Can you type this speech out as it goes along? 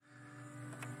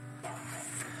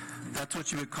That's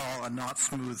what you would call a not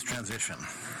smooth transition.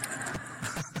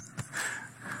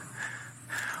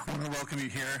 I want to welcome you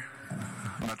here.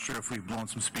 I'm not sure if we've blown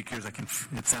some speakers.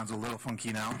 It sounds a little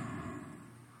funky now.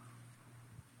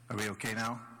 Are we okay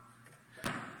now?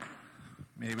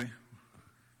 Maybe.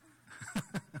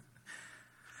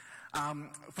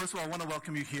 First of all, I want to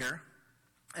welcome you here.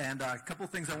 And a couple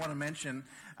of things I want to mention.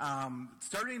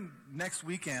 Starting next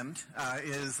weekend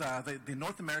is the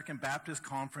North American Baptist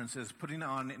Conference is putting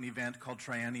on an event called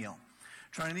Triennial.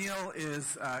 Triennial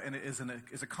is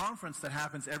a conference that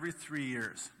happens every 3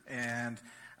 years. And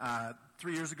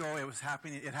 3 years ago, it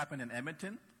happened in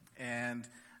Edmonton. And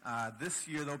this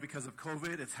year, though, because of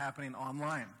COVID, it's happening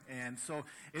online. And so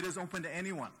it is open to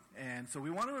anyone. And so we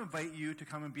want to invite you to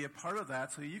come and be a part of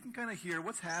that so you can kind of hear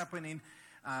what's happening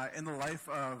in the life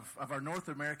of our North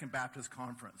American Baptist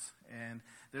Conference. And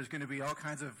there's going to be all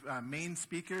kinds of main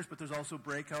speakers, but there's also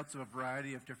breakouts of a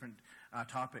variety of different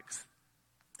topics.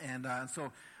 And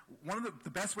so one of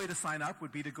the best way to sign up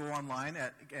would be to go online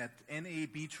at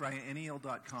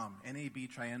nabtriennial.com,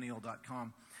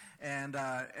 nabtriennial.com. And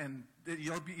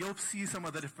you'll see some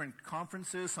of the different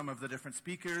conferences, some of the different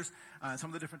speakers,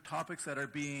 some of the different topics that are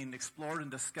being explored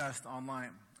and discussed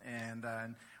online. And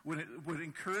would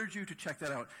encourage you to check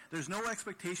that out. There's no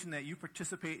expectation that you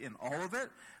participate in all of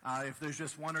it. If there's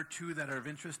just one or two that are of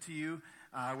interest to you,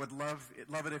 I would love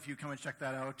it if you come and check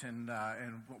that out, and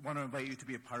want to invite you to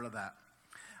be a part of that.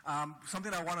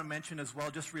 Something I want to mention as well,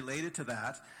 just related to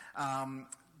that,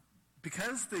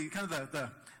 because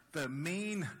the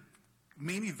main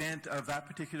event of that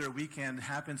particular weekend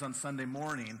happens on Sunday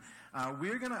morning,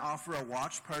 we're going to offer a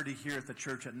watch party here at the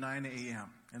church at 9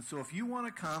 a.m. And so if you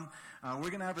want to come, we're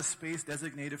going to have a space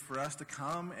designated for us to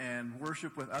come and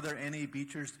worship with other NAB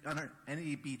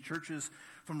churches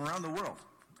from around the world,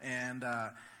 and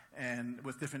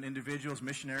with different individuals,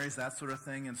 missionaries, that sort of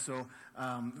thing. And so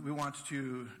we want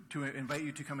to invite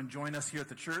you to come and join us here at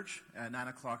the church at 9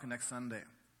 o'clock next Sunday.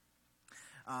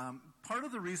 Part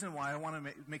of the reason why I want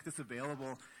to make this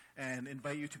available and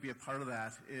invite you to be a part of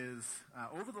that is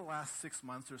over the last 6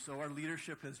 months or so, our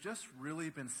leadership has just really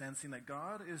been sensing that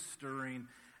God is stirring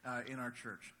in our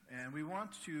church. And we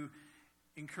want to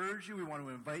encourage you, we want to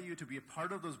invite you to be a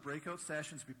part of those breakout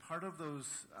sessions, be part of those,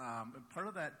 part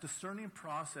of that discerning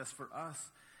process for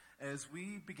us as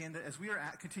we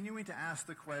are continuing to ask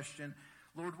the question,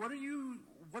 Lord, what are you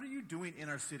doing in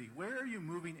our city? Where are you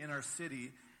moving in our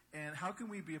city? And how can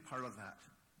we be a part of that?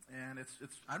 And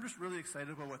I'm just really excited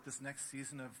about what this next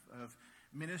season of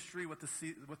ministry, what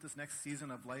this next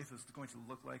season of life is going to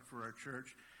look like for our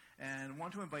church, and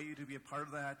want to invite you to be a part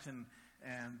of that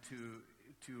and to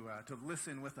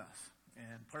listen with us.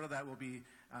 And part of that will be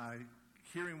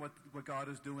hearing what God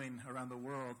is doing around the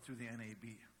world through the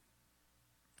NAB.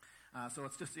 So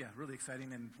it's just, really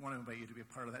exciting, and want to invite you to be a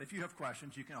part of that. If you have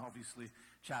questions, you can obviously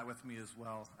chat with me as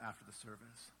well after the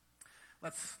service.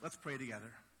 Let's pray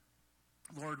together.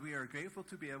 Lord, we are grateful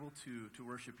to be able to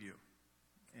worship you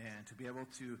and to be able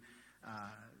to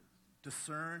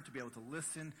discern, to be able to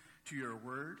listen to your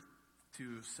word,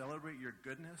 to celebrate your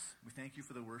goodness. We thank you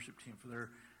for the worship team, for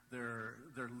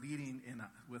their leading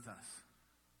with us.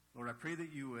 Lord, I pray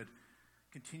that you would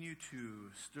continue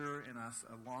to stir in us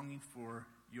a longing for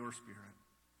your spirit.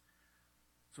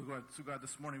 So God,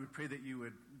 this morning we pray that you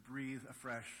would breathe a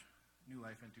fresh new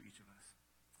life into each of us.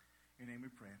 In your name we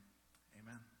pray.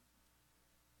 Amen.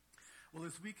 Well,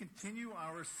 as we continue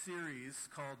our series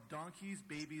called Donkeys,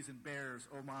 Babies, and Bears,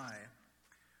 Oh My,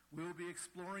 we will be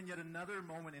exploring yet another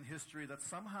moment in history that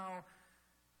somehow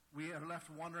we are left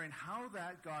wondering how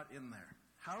that got in there.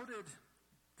 How did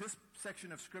this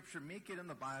section of Scripture make it in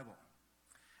the Bible?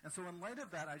 And so in light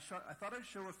of that, I thought I'd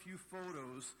show a few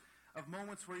photos of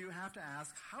moments where you have to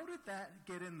ask, how did that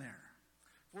get in there?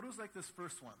 Photos like this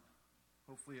first one.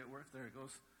 Hopefully it worked. There it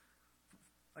goes.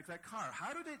 Like that car.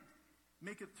 How did it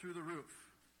make it through the roof?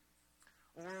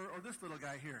 Or this little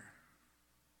guy here.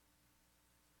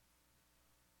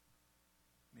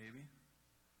 Maybe.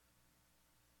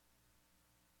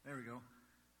 There we go.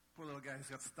 Poor little guy's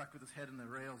got stuck with his head in the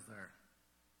rails there.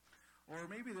 Or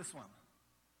maybe this one.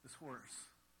 This horse.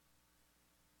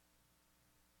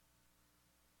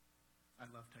 I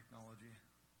love technology.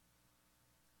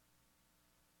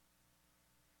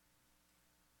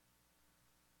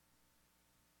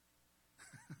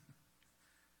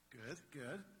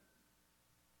 Good.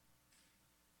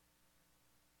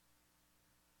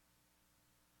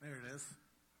 There it is.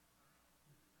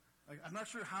 I'm not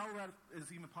sure how that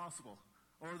is even possible.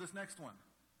 Or this next one,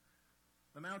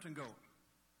 the mountain goat.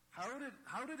 How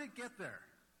did it get there?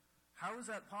 How is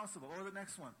that possible? Or the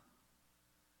next one.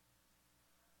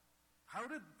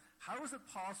 How is it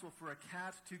possible for a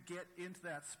cat to get into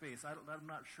that space? I'm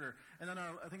not sure. And then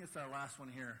I think it's our last one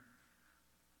here.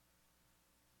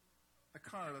 A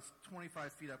car that's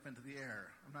 25 feet up into the air.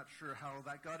 I'm not sure how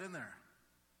that got in there.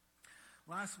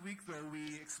 Last week, though,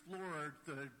 we explored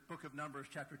the book of Numbers,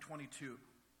 chapter 22,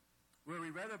 where we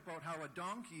read about how a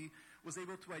donkey was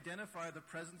able to identify the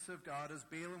presence of God as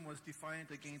Balaam was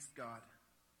defiant against God.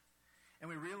 And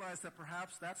we realized that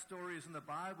perhaps that story is in the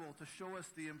Bible to show us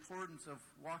the importance of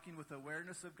walking with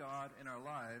awareness of God in our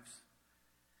lives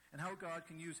and how God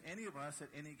can use any of us at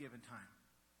any given time.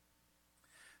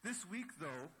 This week,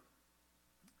 though,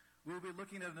 we'll be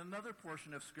looking at another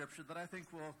portion of Scripture that I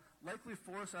think will likely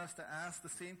force us to ask the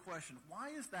same question. Why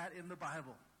is that in the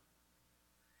Bible?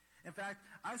 In fact,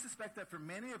 I suspect that for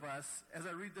many of us, as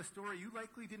I read this story, you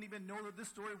likely didn't even know that this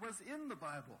story was in the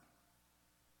Bible.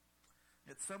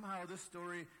 Yet somehow this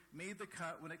story made the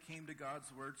cut when it came to God's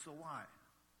Word, so why?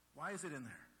 Why is it in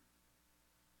there?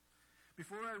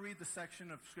 Before I read the section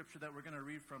of Scripture that we're going to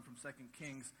read from 2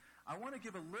 Kings, I want to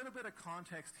give a little bit of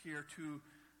context here to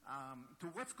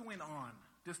what's going on,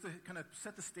 just to kind of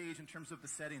set the stage in terms of the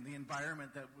setting, the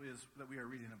environment that we are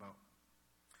reading about.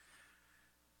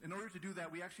 In order to do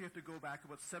that, we actually have to go back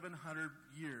about 700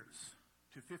 years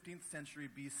to 15th century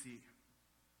BC,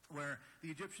 where the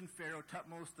Egyptian pharaoh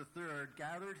Thutmose III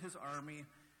gathered his army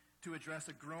to address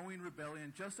a growing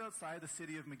rebellion just outside the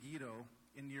city of Megiddo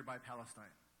in nearby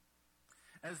Palestine.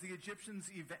 As the Egyptians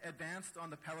advanced on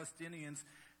the Palestinians,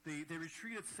 they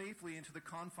retreated safely into the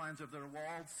confines of their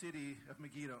walled city of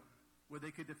Megiddo, where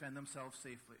they could defend themselves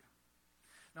safely.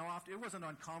 Now, often it wasn't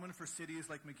uncommon for cities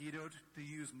like Megiddo to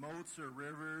use moats or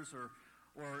rivers or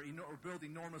build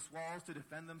enormous walls to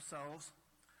defend themselves.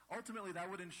 Ultimately, that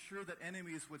would ensure that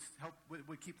enemies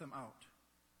would keep them out.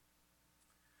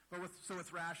 But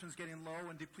with rations getting low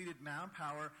and depleted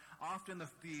manpower, often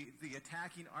the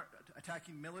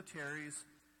attacking militaries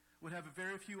would have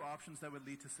very few options that would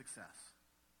lead to success.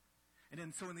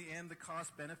 And so in the end, the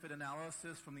cost-benefit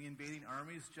analysis from the invading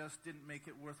armies just didn't make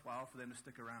it worthwhile for them to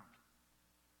stick around.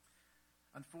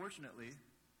 Unfortunately,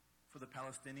 for the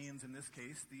Palestinians in this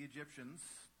case, the Egyptians,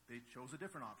 they chose a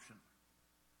different option.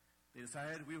 They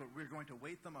decided we're going to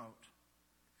wait them out.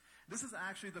 This is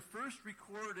actually the first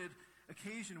recorded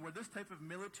occasion where this type of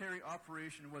military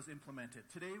operation was implemented.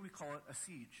 Today we call it a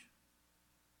siege,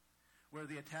 where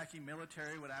the attacking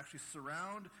military would actually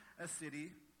surround a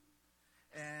city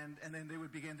and then they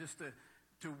would begin just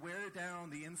to wear down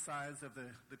the insides of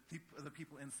the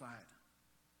people inside.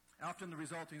 Often the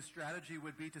resulting strategy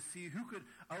would be to see who could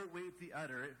outweigh the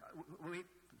other. Let me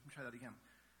try that again.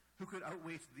 Who could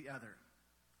outweigh the other?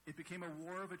 It became a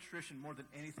war of attrition more than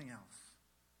anything else.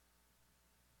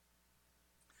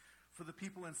 For the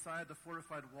people inside the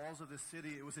fortified walls of the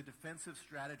city, it was a defensive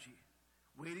strategy,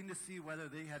 waiting to see whether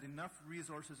they had enough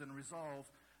resources and resolve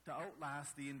to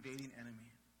outlast the invading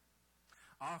enemy.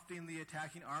 Often the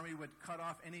attacking army would cut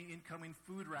off any incoming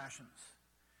food rations.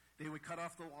 They would cut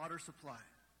off the water supply.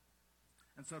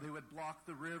 And so they would block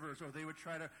the rivers, or they would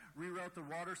try to reroute the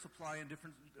water supply in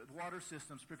different water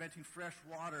systems, preventing fresh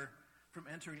water from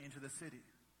entering into the city.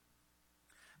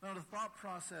 Now, the thought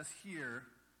process here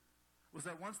was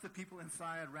that once the people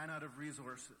inside ran out of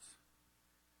resources,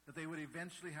 that they would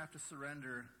eventually have to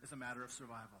surrender as a matter of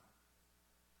survival.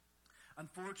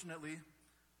 Unfortunately,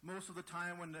 most of the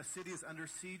time when a city is under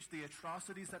siege, the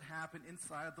atrocities that happen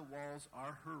inside the walls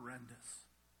are horrendous.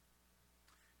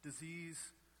 Disease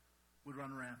would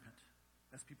run rampant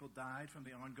as people died from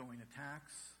the ongoing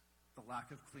attacks, the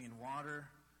lack of clean water,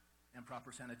 and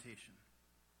proper sanitation.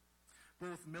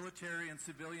 Both military and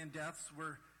civilian deaths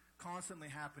were constantly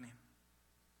happening.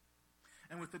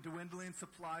 And with the dwindling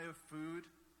supply of food,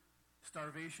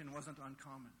 starvation wasn't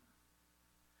uncommon.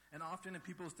 And often in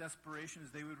people's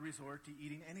desperations, they would resort to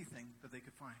eating anything that they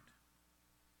could find.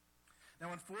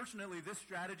 Now, unfortunately, this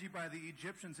strategy by the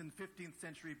Egyptians in 15th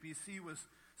century BC was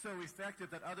so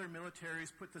effective that other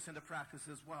militaries put this into practice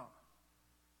as well.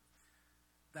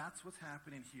 That's what's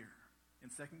happening here in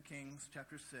 2 Kings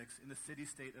chapter 6 in the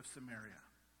city-state of Samaria.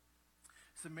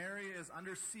 Samaria is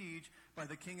under siege by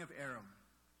the king of Aram.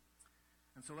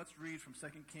 And so let's read from 2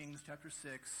 Kings chapter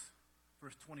 6,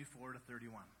 verse 24 to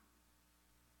 31.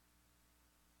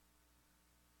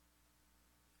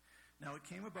 Now it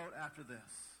came about after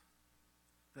this,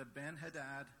 that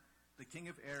Ben-Hadad, the king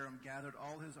of Aram, gathered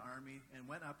all his army and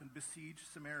went up and besieged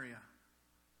Samaria.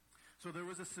 So there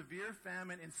was a severe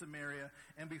famine in Samaria,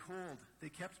 and behold, they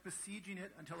kept besieging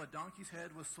it until a donkey's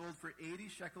head was sold for 80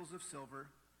 shekels of silver,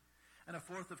 and a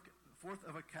fourth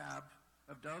of a cab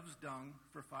of dove's dung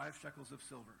for 5 shekels of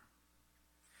silver.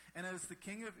 And as the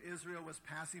king of Israel was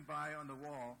passing by on the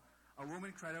wall, a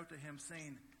woman cried out to him,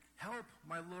 saying, "Help,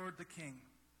 my lord the king."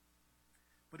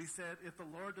 But he said, "If the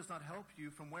Lord does not help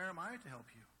you, from where am I to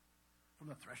help you? From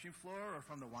the threshing floor or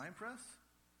from the winepress?"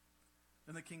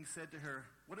 Then the king said to her,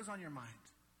 "What is on your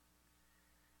mind?"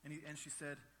 And she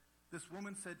said, "This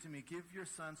woman said to me, 'Give your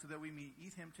son so that we may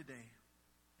eat him today,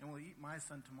 and we'll eat my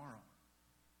son tomorrow.'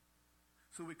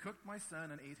 So we cooked my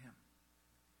son and ate him.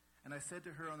 And I said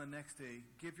to her on the next day,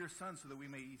 'Give your son so that we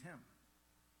may eat him.'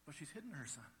 But she's hidden her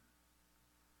son."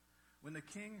 When the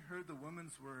king heard the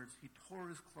woman's words, he tore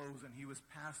his clothes, and he was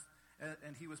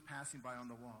passing by on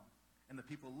the wall. And the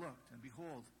people looked, and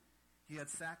behold, he had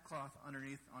sackcloth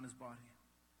underneath on his body.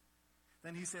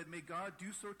 Then he said, "May God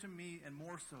do so to me, and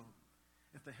more so,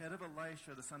 if the head of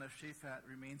Elisha, the son of Shaphat,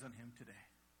 remains on him today."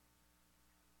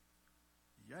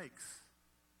 Yikes.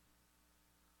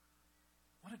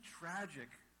 What a tragic,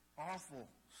 awful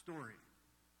story.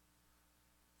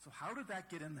 So how did that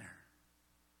get in there?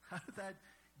 How did that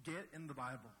get in the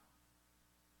Bible?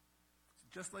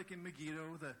 Just like in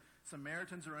Megiddo, the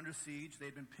Samaritans are under siege.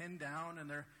 They'd been pinned down, and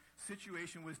their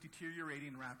situation was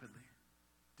deteriorating rapidly.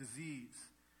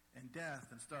 Disease and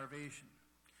death and starvation.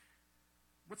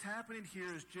 What's happening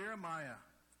here is Jeremiah,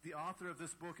 the author of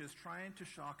this book, is trying to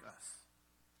shock us.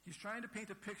 He's trying to paint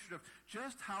a picture of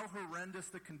just how horrendous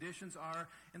the conditions are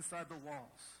inside the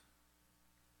walls.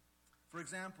 For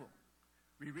example,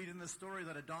 we read in the story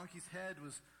that a donkey's head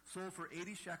was sold for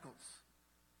 80 shekels.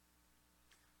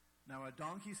 Now, a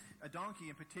donkey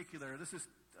in particular, this is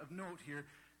of note here,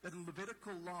 that in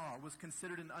Levitical law was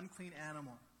considered an unclean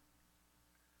animal.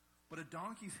 But a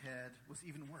donkey's head was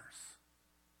even worse.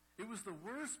 It was the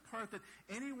worst part that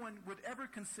anyone would ever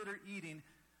consider eating,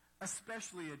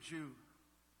 especially a Jew.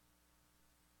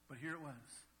 But here it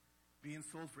was, being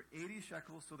sold for 80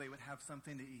 shekels so they would have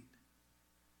something to eat.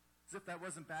 As if that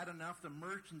wasn't bad enough, the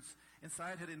merchants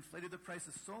inside had inflated the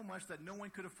prices so much that no one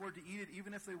could afford to eat it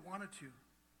even if they wanted to.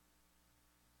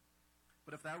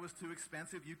 But if that was too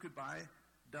expensive, you could buy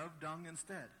dove dung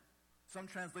instead. Some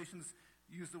translations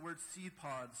use the word seed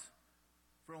pods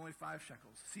for only 5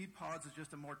 shekels. Seed pods is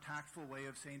just a more tactful way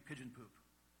of saying pigeon poop.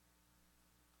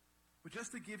 But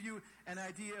just to give you an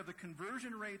idea of the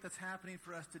conversion rate that's happening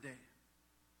for us today,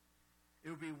 it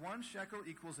would be 1 shekel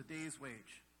equals a day's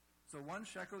wage. So 1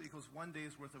 shekel equals 1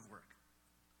 day's worth of work.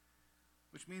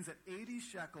 Which means that 80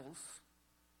 shekels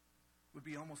would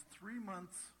be almost 3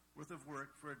 months worth of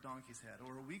work for a donkey's head,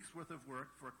 or a week's worth of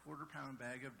work for a 1/4-pound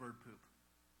bag of bird poop.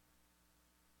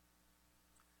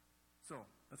 So,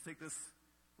 let's take this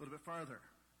a little bit farther.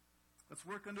 Let's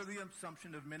work under the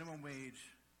assumption of minimum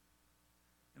wage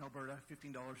in Alberta,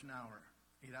 $15 an hour.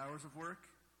 8 hours of work,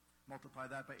 multiply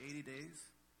that by 80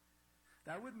 days.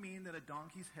 That would mean that a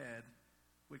donkey's head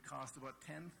would cost about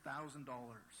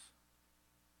 $10,000,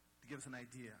 to give us an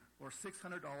idea, or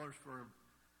 $600 for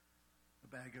a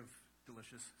bag of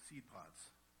delicious seed pods.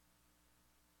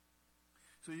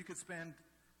 So you could spend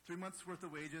 3 months' worth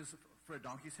of wages for a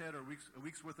donkey's head, or a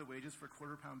week's worth of wages for a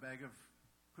 1/4-pound bag of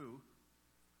poo,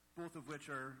 both of which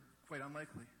are quite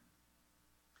unlikely.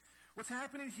 What's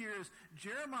happening here is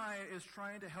Jeremiah is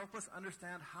trying to help us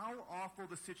understand how awful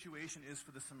the situation is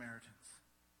for the Samaritans.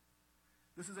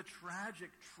 This is a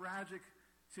tragic, tragic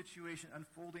situation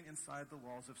unfolding inside the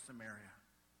walls of Samaria.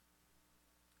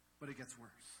 But it gets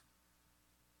worse.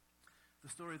 The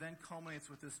story then culminates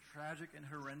with this tragic and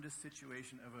horrendous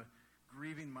situation of a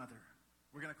grieving mother.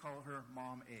 We're going to call her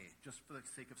Mom A, just for the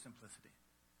sake of simplicity.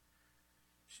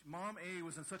 Mom A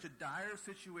was in such a dire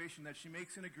situation that she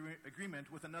makes an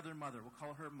agreement with another mother, we'll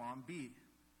call her Mom B,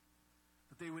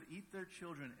 that they would eat their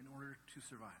children in order to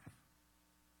survive.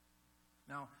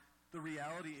 Now, the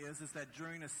reality is that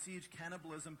during a siege,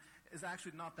 cannibalism is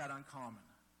actually not that uncommon.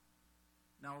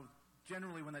 Now,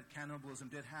 generally when that cannibalism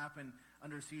did happen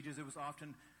under sieges, it was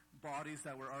often bodies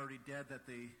that were already dead that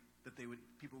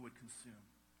people would consume.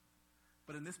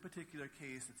 But in this particular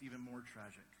case, it's even more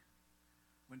tragic,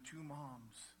 when 2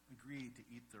 moms agreed to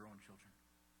eat their own children.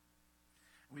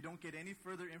 And we don't get any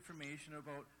further information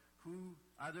about who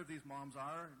either of these moms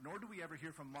are, nor do we ever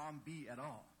hear from Mom B at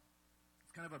all.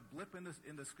 It's kind of a blip in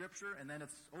the scripture, and then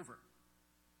it's over.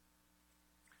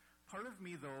 Part of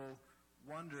me, though,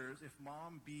 wonders if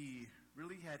Mom B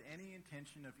really had any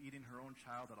intention of eating her own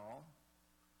child at all,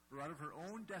 or out of her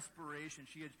own desperation,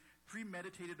 she had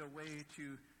premeditated a way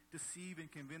to deceive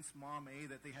and convince Mom A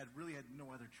that they had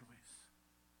no other choice.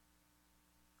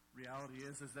 Reality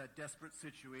is that desperate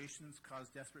situations cause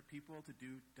desperate people to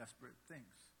do desperate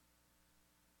things.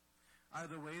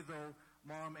 Either way, though,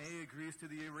 Mom A agrees to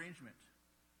the arrangement.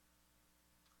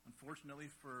 Unfortunately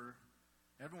for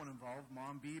everyone involved,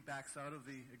 Mom B backs out of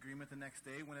the agreement the next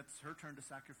day when it's her turn to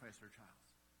sacrifice her child.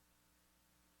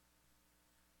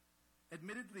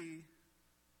 Admittedly,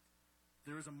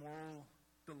 there is a moral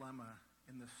dilemma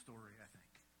in this story, I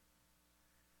think.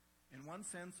 In one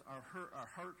sense, our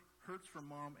heart hurts for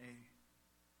Mom A,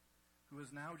 who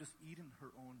has now just eaten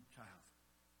her own child.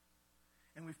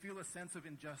 And we feel a sense of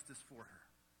injustice for her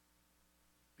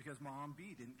because Mom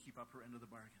B didn't keep up her end of the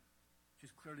bargain.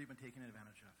 She's clearly been taken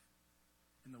advantage of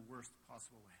in the worst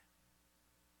possible way.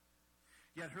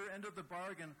 Yet her end of the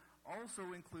bargain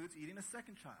also includes eating a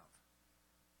second child.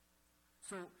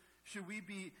 So, should we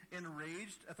be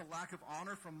enraged at the lack of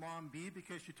honor from Mom B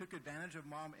because she took advantage of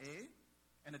Mom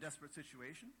A in a desperate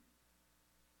situation?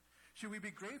 Should we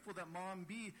be grateful that Mom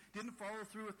B didn't follow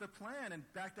through with the plan and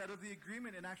backed out of the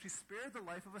agreement and actually spared the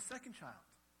life of a second child?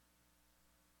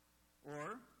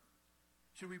 Or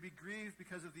should we be grieved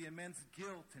because of the immense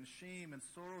guilt and shame and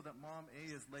sorrow that Mom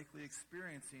A is likely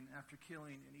experiencing after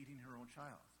killing and eating her own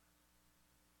child?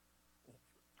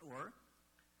 Or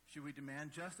should we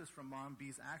demand justice from Mom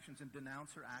B's actions and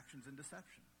denounce her actions and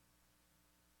deception?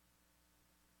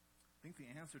 I think the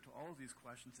answer to all of these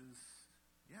questions is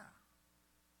yeah.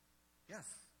 Yes.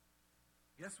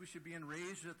 Yes, we should be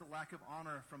enraged at the lack of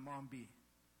honor from Mom B.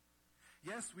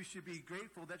 Yes, we should be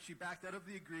grateful that she backed out of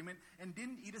the agreement and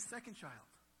didn't eat a second child.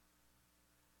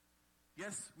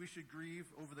 Yes, we should grieve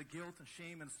over the guilt and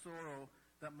shame and sorrow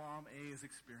that Mom A is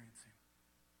experiencing.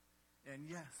 And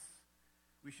yes,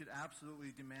 we should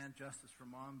absolutely demand justice for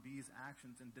Mom B's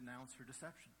actions and denounce her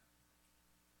deception.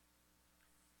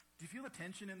 Do you feel the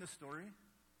tension in this story?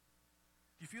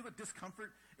 Do you feel the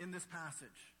discomfort in this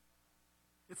passage?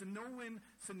 It's a no-win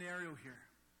scenario here.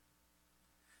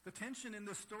 The tension in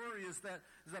this story is that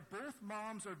both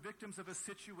moms are victims of a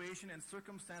situation and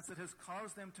circumstance that has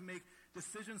caused them to make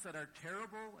decisions that are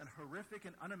terrible and horrific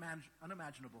and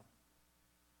unimaginable.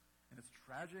 And it's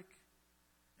tragic,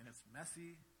 and it's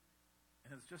messy,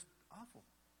 and it's just awful.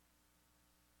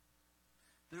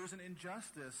 There is an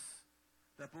injustice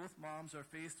that both moms are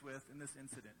faced with in this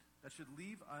incident that should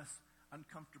leave us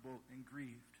uncomfortable and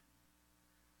grieved,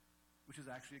 which is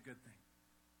actually a good thing.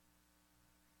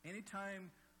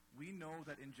 Anytime we know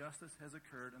that injustice has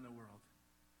occurred in the world,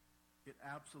 it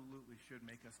absolutely should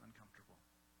make us uncomfortable.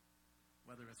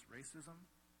 Whether it's racism,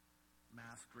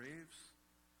 mass graves,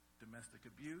 domestic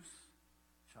abuse,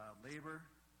 child labor,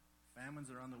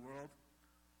 famines around the world,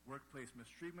 workplace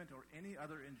mistreatment, or any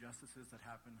other injustices that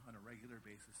happen on a regular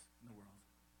basis in the world.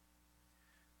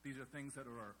 These are things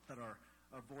that are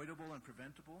avoidable and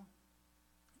preventable,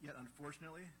 yet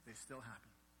unfortunately, they still happen.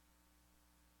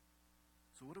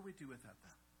 So what do we do with that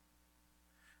then?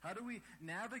 How do we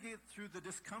navigate through the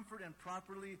discomfort and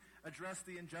properly address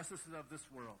the injustices of this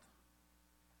world?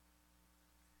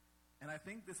 And I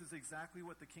think this is exactly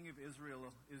what the king of Israel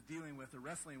is dealing with or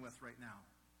wrestling with right now.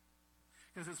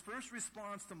 Because his first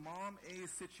response to Mom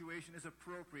A's situation is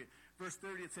appropriate. Verse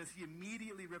 30, it says, he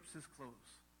immediately rips his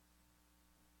clothes.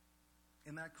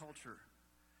 In that culture,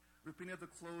 ripping of the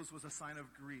clothes was a sign of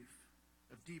grief,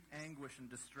 of deep anguish and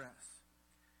distress.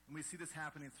 And we see this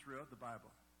happening throughout the Bible,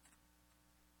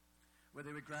 where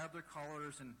they would grab their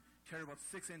collars and tear about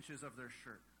 6 inches of their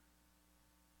shirt.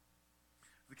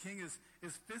 The king is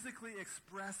physically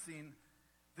expressing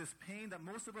this pain that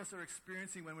most of us are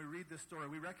experiencing when we read this story.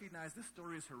 We recognize this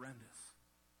story is horrendous.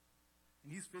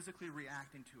 And he's physically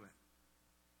reacting to it.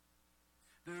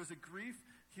 There is a grief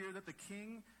here that the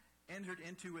king entered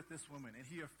into with this woman, and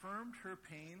he affirmed her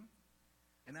pain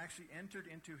and actually entered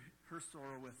into her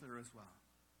sorrow with her as well.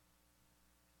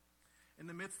 In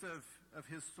the midst of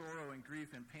his sorrow and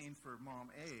grief and pain for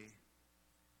Mom A,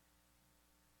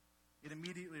 he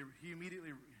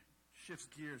immediately shifts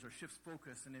gears or shifts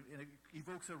focus, and it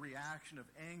evokes a reaction of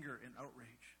anger and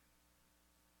outrage.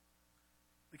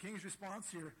 The king's response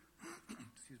here,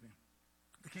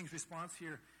 the king's response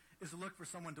here is to look for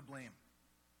someone to blame.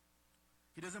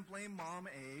 He doesn't blame Mom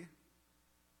A.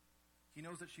 He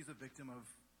knows that she's a victim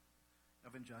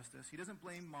of injustice. He doesn't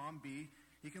blame Mom B.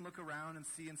 He can look around and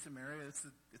see in Samaria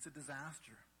it's a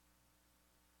disaster.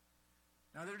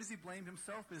 Now, there does he blame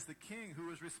himself as the king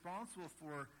who is responsible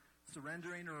for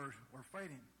surrendering or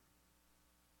fighting.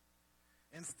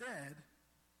 Instead,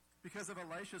 because of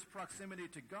Elisha's proximity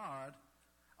to God,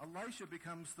 Elisha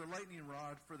becomes the lightning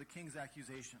rod for the king's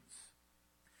accusations.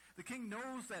 The king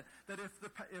knows that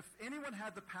if anyone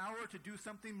had the power to do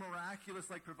something miraculous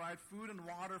like provide food and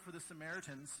water for the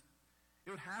Samaritans,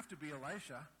 it would have to be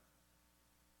Elisha.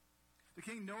 The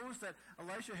king knows that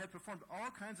Elisha had performed all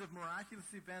kinds of miraculous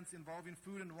events involving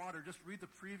food and water. Just read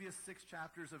the previous 6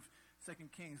 chapters of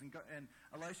 2 Kings, and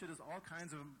Elisha does all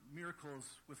kinds of miracles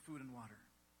with food and water.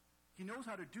 He knows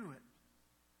how to do it.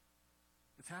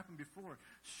 It's happened before.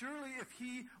 Surely if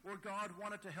he or God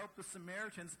wanted to help the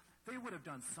Samaritans, they would have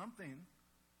done something.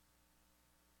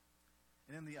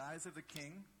 And in the eyes of the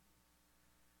king,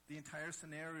 the entire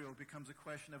scenario becomes a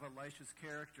question of Elisha's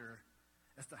character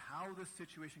as to how this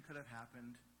situation could have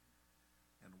happened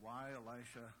and why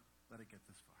Elisha let it get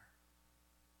this far.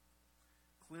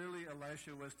 Clearly,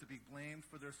 Elisha was to be blamed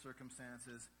for their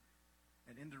circumstances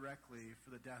and indirectly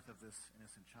for the death of this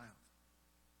innocent child.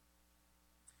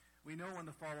 We know in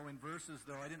the following verses,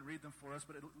 though, I didn't read them for us,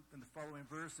 but in the following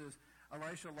verses,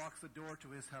 Elisha locks the door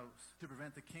to his house to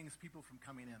prevent the king's people from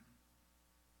coming in.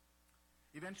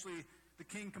 Eventually, the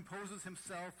king composes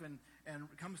himself and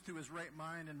comes to his right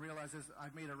mind and realizes,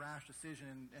 I've made a rash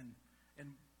decision, and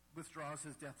withdraws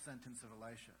his death sentence of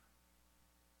Elisha.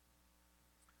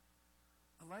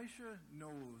 Elisha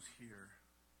knows here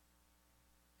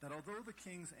that although the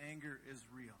king's anger is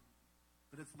real,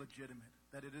 that it's legitimate,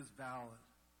 that it is valid,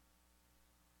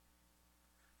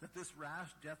 that this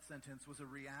rash death sentence was a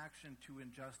reaction to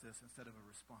injustice instead of a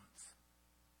response.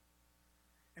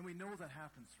 And we know that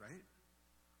happens, right?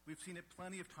 We've seen it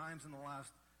plenty of times in the last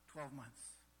 12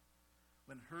 months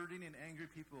when hurting and angry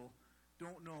people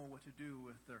don't know what to do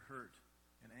with their hurt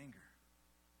and anger.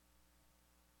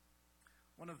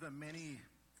 One of the many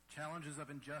challenges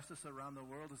of injustice around the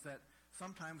world is that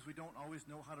sometimes we don't always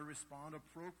know how to respond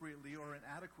appropriately or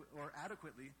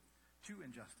adequately to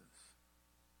injustice.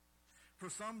 For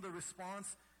some, the response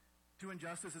to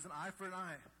injustice is an eye for an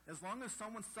eye. As long as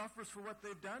someone suffers for what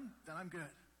they've done, then I'm good.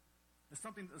 As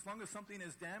long as something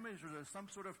is damaged or there's some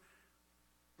sort of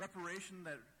reparation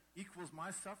that equals my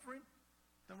suffering,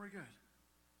 then we're good.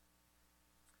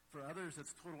 For others,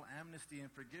 it's total amnesty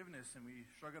and forgiveness, and we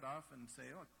shrug it off and say,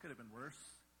 oh, it could have been worse.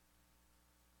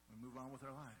 We move on with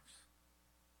our lives.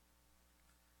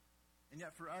 And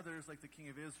yet for others, like the king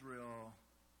of Israel,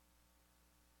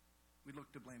 we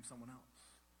look to blame someone else.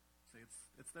 Say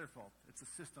it's their fault. It's the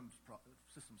system's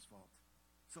fault.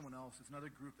 Someone else. It's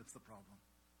another group that's the problem.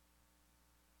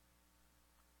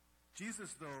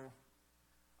 Jesus, though,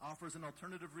 offers an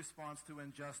alternative response to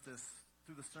injustice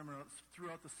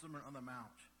throughout the Sermon on the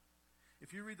Mount.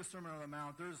 If you read the Sermon on the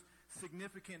Mount, there's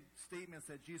significant statements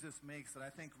that Jesus makes that I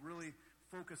think really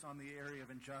focus on the area of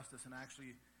injustice and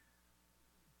actually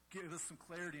give us some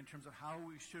clarity in terms of how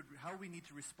we need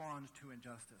to respond to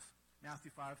injustice.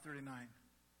 Matthew 5:39.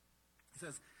 He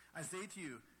says, I say to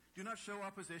you, do not show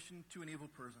opposition to an evil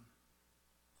person,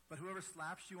 but whoever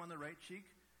slaps you on the right cheek,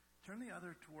 turn the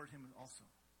other toward him also.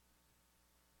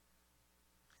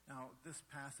 Now, this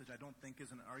passage I don't think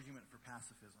is an argument for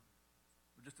pacifism,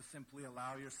 or just to simply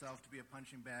allow yourself to be a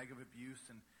punching bag of abuse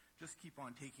and just keep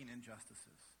on taking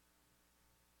injustices.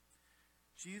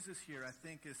 Jesus here, I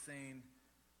think, is saying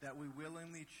that we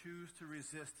willingly choose to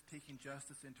resist taking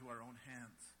justice into our own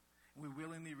hands. And we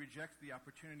willingly reject the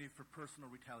opportunity for personal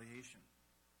retaliation.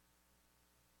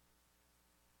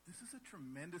 This is a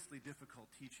tremendously difficult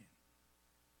teaching.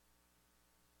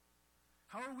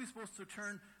 How are we supposed to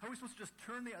just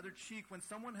turn the other cheek when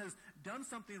someone has done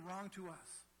something wrong to us?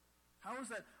 How is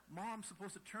that mom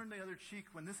supposed to turn the other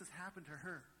cheek when this has happened to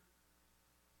her?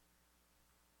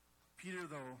 Peter,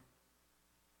 though,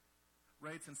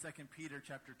 writes in 2 Peter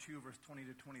chapter 2, verse 20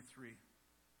 to 23.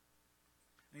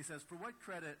 And he says, for what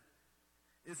credit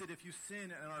is it if you sin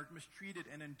and are mistreated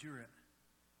and endure it?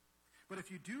 But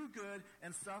if you do good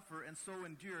and suffer and so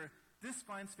endure, this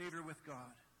finds favor with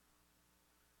God.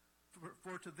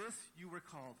 For to this you were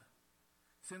called,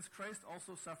 since Christ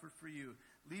also suffered for you,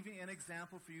 leaving an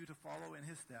example for you to follow in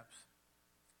his steps.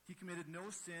 He committed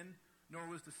no sin, nor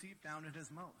was deceit found in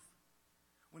his mouth.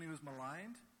 When he was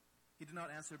maligned, he did not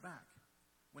answer back.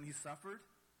 When he suffered,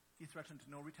 he threatened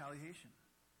no retaliation,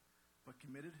 but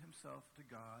committed himself to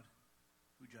God,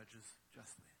 who judges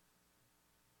justly.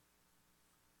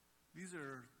 These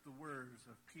are the words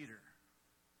of Peter.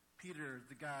 Peter,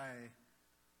 the guy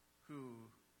who,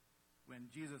 when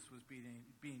Jesus was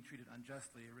being treated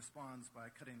unjustly, responds by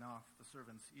cutting off the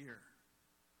servant's ear.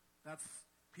 That's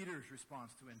Peter's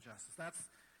response to injustice. That's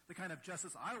the kind of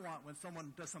justice I want when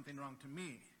someone does something wrong to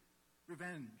me.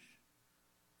 Revenge.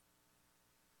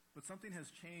 But something has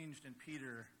changed in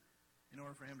Peter in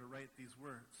order for him to write these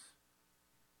words.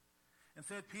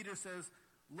 Instead, Peter says,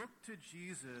 look to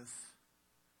Jesus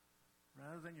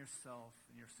rather than yourself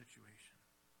and your situation.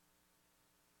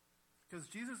 Because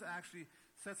Jesus actually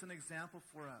sets an example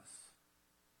for us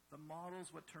that models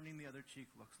what turning the other cheek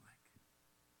looks like.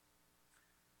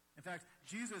 In fact,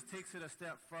 Jesus takes it a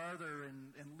step farther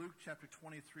in Luke chapter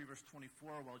 23, verse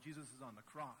 24, while Jesus is on the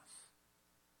cross.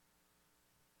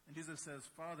 And Jesus says,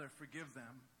 Father, forgive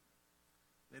them.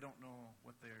 They don't know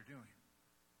what they are doing.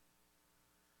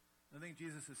 I think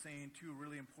Jesus is saying two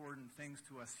really important things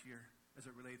to us here as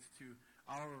it relates to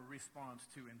our response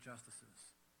to injustices.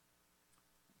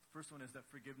 The first one is that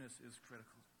forgiveness is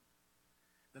critical,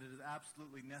 that it is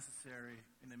absolutely necessary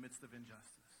in the midst of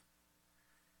injustice.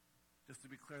 Just to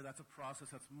be clear, that's a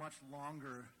process that's much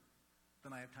longer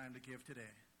than I have time to give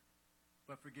today,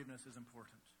 but forgiveness is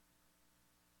important.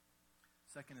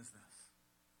 Second is this.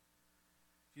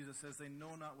 Jesus says they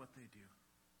know not what they do.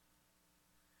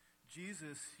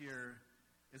 Jesus here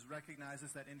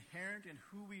recognizes that inherent in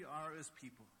who we are as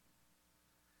people,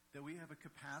 that we have a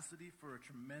capacity for a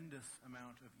tremendous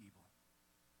amount of evil.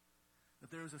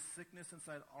 That there is a sickness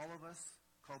inside all of us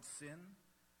called sin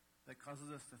that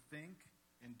causes us to think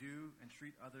and do and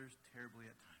treat others terribly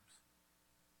at times.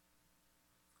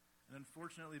 And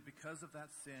unfortunately, because of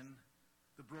that sin,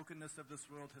 the brokenness of this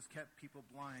world has kept people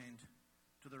blind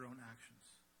to their own actions.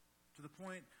 To the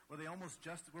point where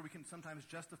where we can sometimes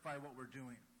justify what we're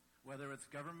doing, whether it's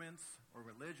governments or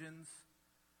religions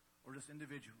or just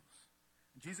individuals.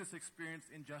 And Jesus experienced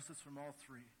injustice from all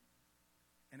three,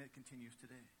 and it continues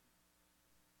today.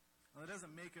 Now, that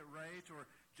doesn't make it right or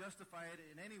justify it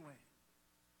in any way,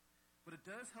 but it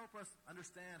does help us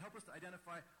understand, help us to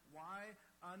identify why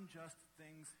unjust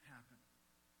things happen.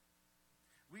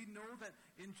 We know that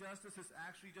injustice is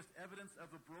actually just evidence of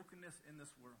the brokenness in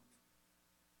this world.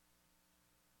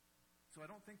 So I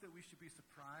don't think that we should be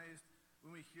surprised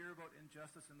when we hear about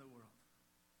injustice in the world.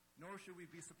 Nor should we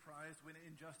be surprised when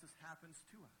injustice happens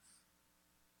to us.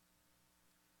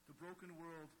 The broken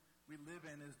world we live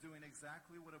in is doing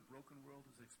exactly what a broken world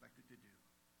is expected to do.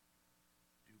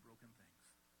 Do broken things.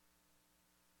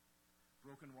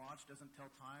 Broken watch doesn't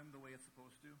tell time the way it's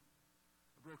supposed to.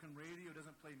 A broken radio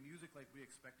doesn't play music like we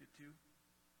expect it to.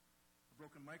 A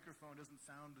broken microphone doesn't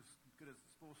sound as good as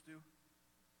it's supposed to.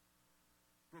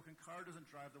 Broken car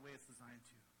doesn't drive the way it's designed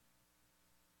to.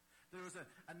 There is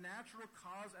a natural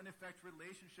cause and effect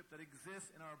relationship that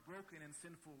exists in our broken and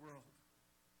sinful world.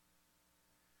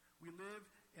 We live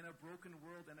in a broken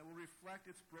world, and it will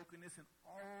reflect its brokenness in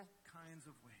all kinds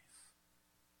of ways.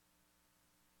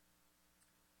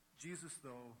 Jesus,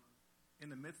 though, in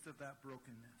the midst of that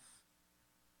brokenness,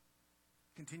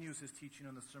 continues his teaching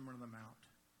on the Sermon on the Mount.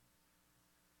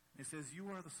 He says,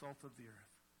 "You are the salt of the earth.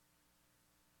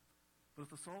 But if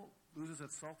the salt loses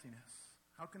its saltiness,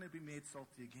 how can it be made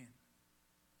salty again?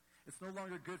 It's no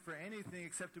longer good for anything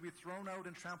except to be thrown out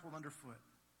and trampled underfoot.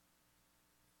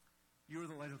 You are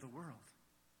the light of the world.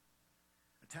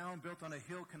 A town built on a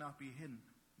hill cannot be hidden.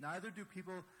 Neither do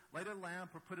people light a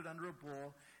lamp or put it under a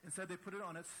bowl. Instead, they put it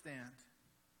on its stand,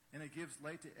 and it gives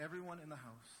light to everyone in the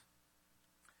house.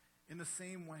 In the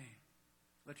same way,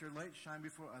 let your light shine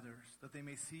before others, that they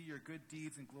may see your good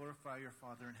deeds and glorify your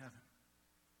Father in heaven."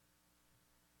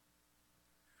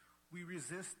 We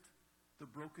resist the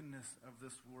brokenness of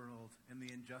this world and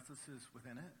the injustices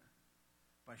within it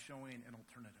by showing an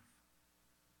alternative.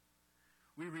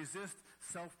 We resist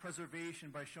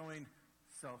self-preservation by showing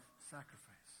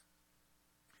self-sacrifice.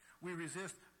 We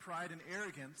resist pride and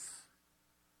arrogance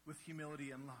with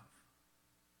humility and love.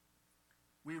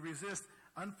 We resist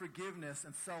unforgiveness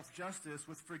and self-justice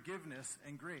with forgiveness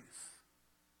and grace.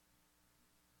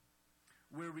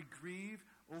 Where we grieve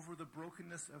over the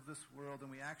brokenness of this world, and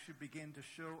we actually begin to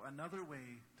show another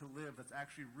way to live that's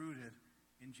actually rooted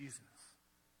in Jesus.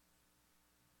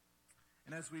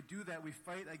 And as we do that, we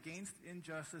fight against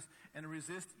injustice and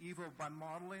resist evil by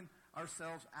modeling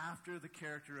ourselves after the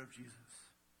character of Jesus,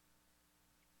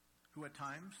 who at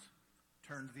times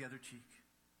turned the other cheek,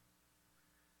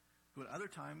 who at other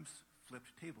times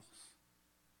flipped tables,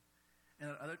 and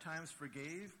at other times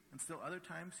forgave, and still other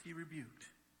times he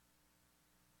rebuked.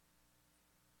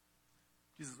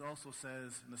 Jesus also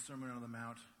says in the Sermon on the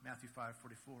Mount, Matthew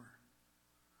 5:44,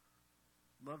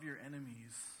 "Love your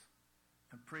enemies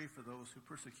and pray for those who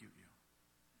persecute you."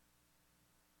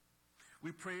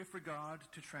 We pray for God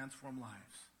to transform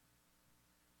lives,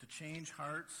 to change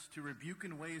hearts, to rebuke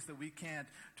in ways that we can't,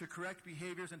 to correct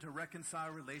behaviors and to reconcile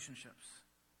relationships.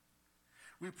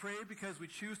 We pray because we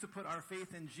choose to put our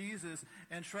faith in Jesus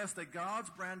and trust that God's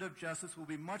brand of justice will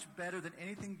be much better than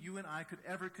anything you and I could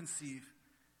ever conceive,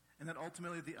 and that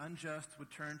ultimately the unjust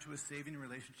would turn to a saving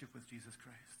relationship with Jesus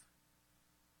Christ.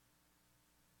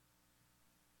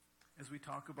 As we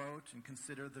talk about and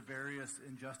consider the various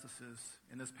injustices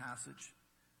in this passage,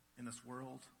 in this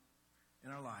world,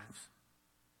 in our lives,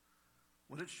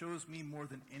 what it shows me more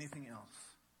than anything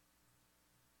else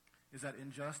is that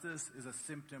injustice is a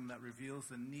symptom that reveals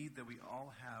the need that we all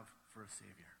have for a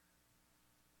Savior.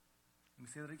 Let me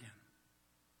say that again.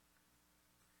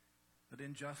 That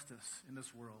injustice in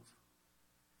this world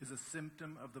is a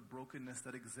symptom of the brokenness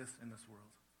that exists in this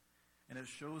world. and it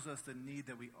shows us the need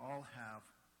that we all have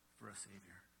for a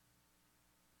Savior.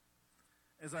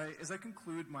 As I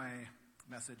conclude my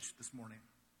message this morning,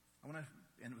 I want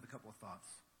to end with a couple of thoughts.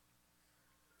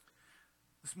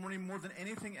 This morning, more than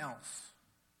anything else,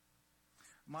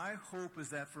 my hope is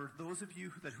that for those of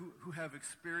you who have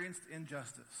experienced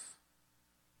injustice,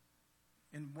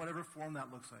 in whatever form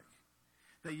that looks like,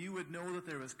 that you would know that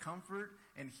there is comfort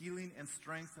and healing and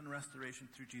strength and restoration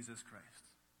through Jesus Christ.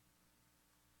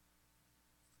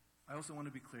 I also want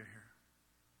to be clear here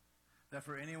that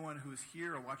for anyone who is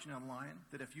here or watching online,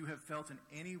 that if you have felt in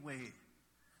any way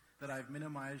that I've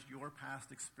minimized your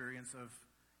past experience of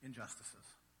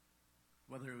injustices,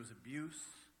 whether it was abuse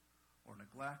or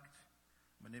neglect,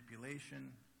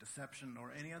 manipulation, deception,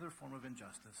 or any other form of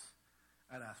injustice,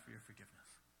 I'd ask for your forgiveness.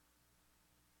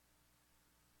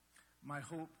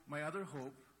 My other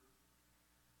hope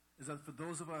is that for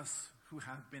those of us who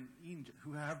have been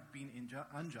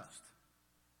unjust,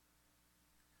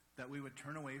 that we would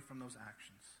turn away from those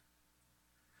actions,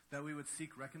 that we would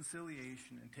seek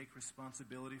reconciliation and take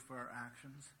responsibility for our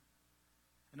actions,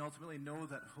 and ultimately know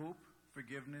that hope,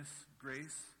 forgiveness,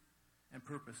 grace, and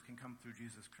purpose can come through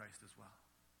Jesus Christ as well.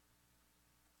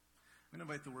 I'm going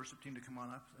to invite the worship team to come on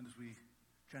up and as we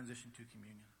transition to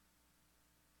communion.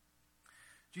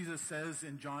 Jesus says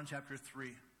in John chapter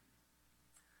 3,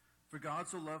 "For God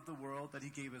so loved the world that he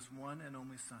gave his one and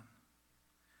only Son,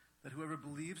 that whoever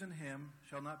believes in him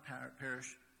shall not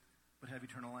perish, but have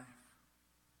eternal life.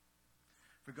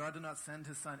 For God did not send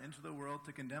his Son into the world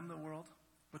to condemn the world,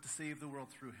 but to save the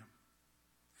world through him.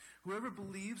 Whoever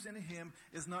believes in him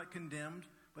is not condemned,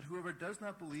 but whoever does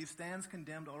not believe stands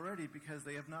condemned already, because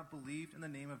they have not believed in the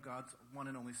name of God's one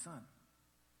and only Son.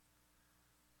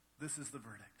 This is the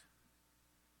verdict.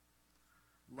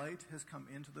 Light has come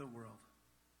into the world,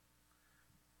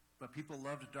 but people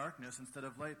loved darkness instead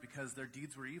of light because their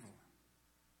deeds were evil.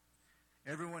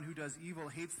 Everyone who does evil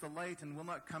hates the light and will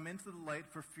not come into the light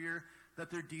for fear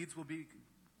that their deeds will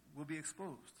be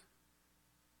exposed.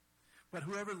 But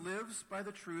whoever lives by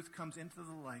the truth comes into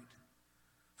the light,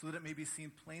 so that it may be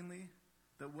seen plainly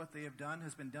that what they have done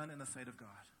has been done in the sight of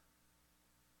God."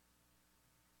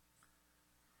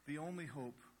 The only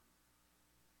hope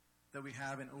that we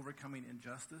have in overcoming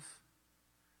injustice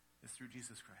is through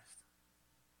Jesus Christ.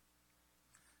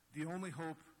 The only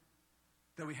hope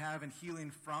that we have in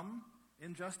healing from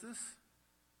injustice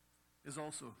is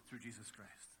also through Jesus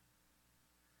Christ.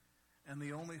 And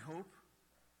the only hope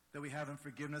that we have in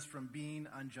forgiveness from being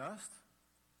unjust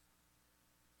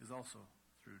is also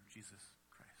through Jesus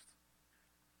Christ.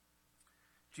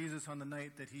 Jesus, on the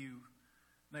night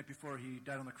before he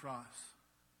died on the cross,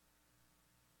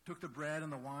 took the bread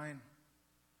and the wine,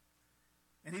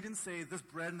 and he didn't say this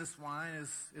bread and this wine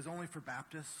is only for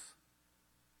Baptists.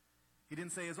 He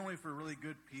didn't say it's only for really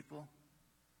good people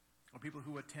or people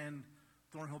who attend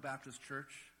Thornhill Baptist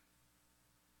Church.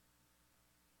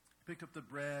 He picked up the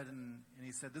bread and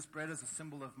he said, "This bread is a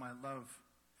symbol of my love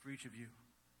for each of you.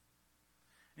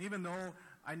 And even though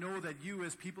I know that you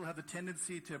as people have the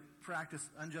tendency to practice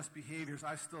unjust behaviors,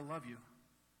 I still love you.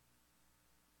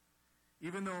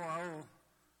 Even though I'll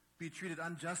be treated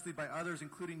unjustly by others,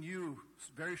 including you,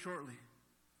 very shortly,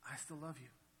 I still love you.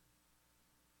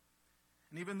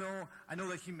 And even though I know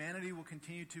that humanity will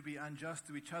continue to be unjust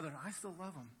to each other, I still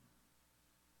love them."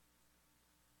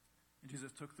 And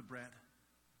Jesus took the bread,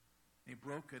 and he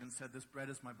broke it and said, "This bread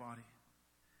is my body,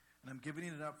 and I'm giving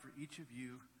it up for each of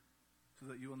you so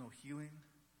that you will know healing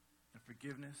and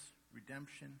forgiveness,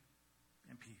 redemption,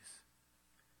 and peace.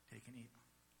 Take and eat."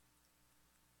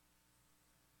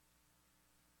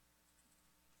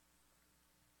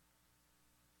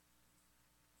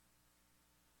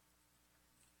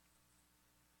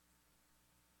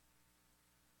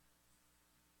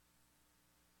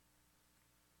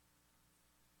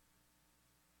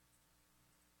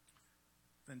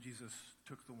 Then Jesus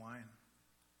took the wine.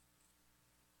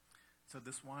 Said,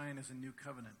 "This wine is a new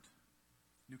covenant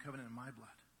in my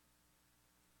blood.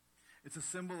 It's a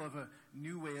symbol of a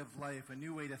new way of life, a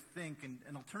new way to think, and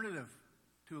an alternative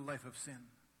to a life of sin,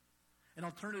 an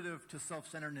alternative to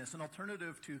self-centeredness, an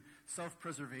alternative to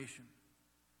self-preservation,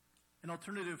 an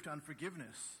alternative to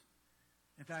unforgiveness,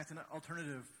 in fact, an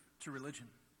alternative to religion.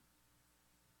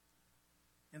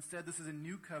 Instead, this is a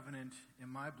new covenant in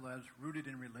my blood, rooted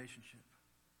in relationship,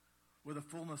 where the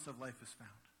fullness of life is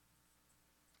found.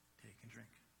 Take and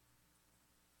drink."